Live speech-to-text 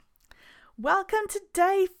Welcome to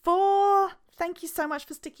day 4. Thank you so much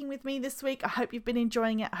for sticking with me this week. I hope you've been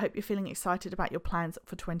enjoying it. I hope you're feeling excited about your plans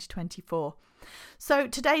for 2024. So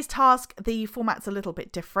today's task, the format's a little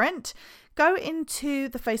bit different. Go into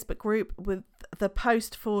the Facebook group with the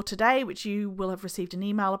post for today, which you will have received an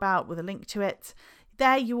email about with a link to it.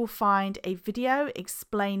 There you will find a video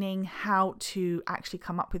explaining how to actually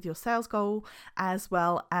come up with your sales goal, as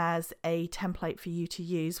well as a template for you to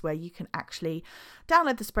use where you can actually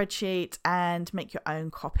download the spreadsheet and make your own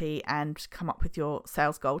copy and come up with your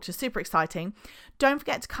sales goal, which is super exciting. Don't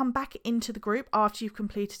forget to come back into the group after you've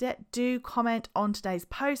completed it. Do comment on today's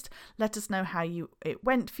post. Let us know how it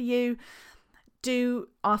went for you. Do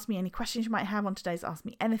ask me any questions you might have on today's Ask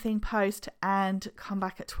Me Anything post, and come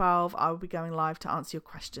back at 12. I will be going live to answer your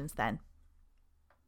questions then.